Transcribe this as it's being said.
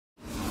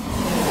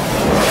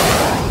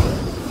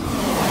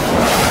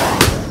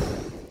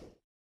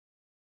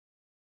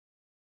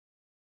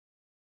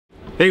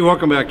Hey,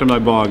 welcome back to my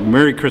blog.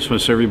 Merry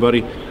Christmas,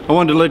 everybody. I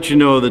wanted to let you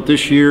know that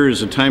this year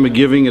is a time of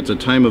giving. It's a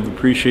time of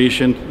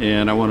appreciation,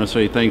 and I want to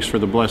say thanks for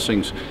the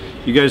blessings.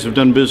 You guys have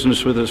done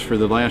business with us for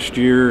the last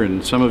year,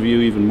 and some of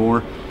you even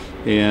more,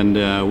 and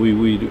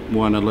we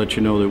want to let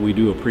you know that we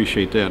do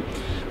appreciate that.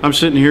 I'm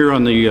sitting here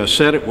on the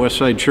set at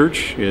Westside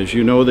Church. As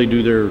you know, they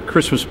do their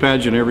Christmas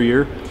pageant every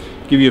year.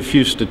 Give you a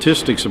few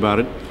statistics about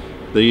it.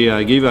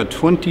 They gave out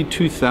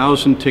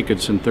 22,000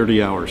 tickets in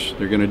 30 hours.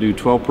 They're going to do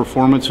 12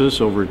 performances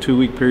over a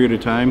 2-week period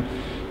of time.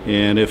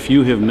 And if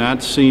you have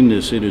not seen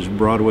this, it is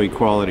Broadway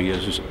quality.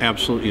 It's just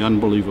absolutely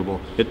unbelievable.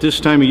 At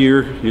this time of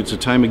year, it's a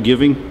time of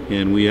giving,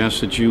 and we ask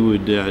that you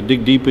would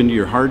dig deep into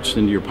your hearts,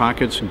 into your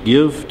pockets,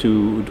 give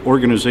to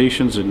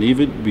organizations that need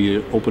it, be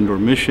it Open Door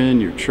Mission,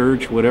 your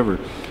church, whatever,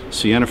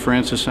 Sienna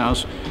Francis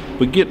House.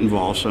 But get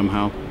involved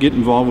somehow. Get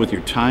involved with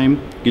your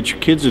time. Get your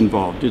kids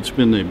involved. It's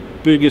been the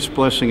biggest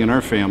blessing in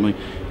our family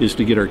is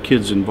to get our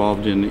kids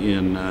involved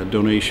in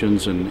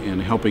donations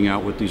and helping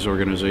out with these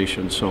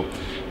organizations. So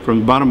from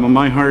the bottom of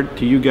my heart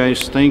to you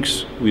guys,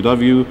 thanks. We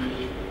love you.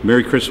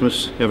 Merry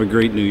Christmas. Have a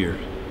great New Year.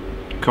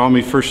 Call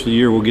me first of the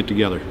year. We'll get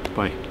together.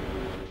 Bye.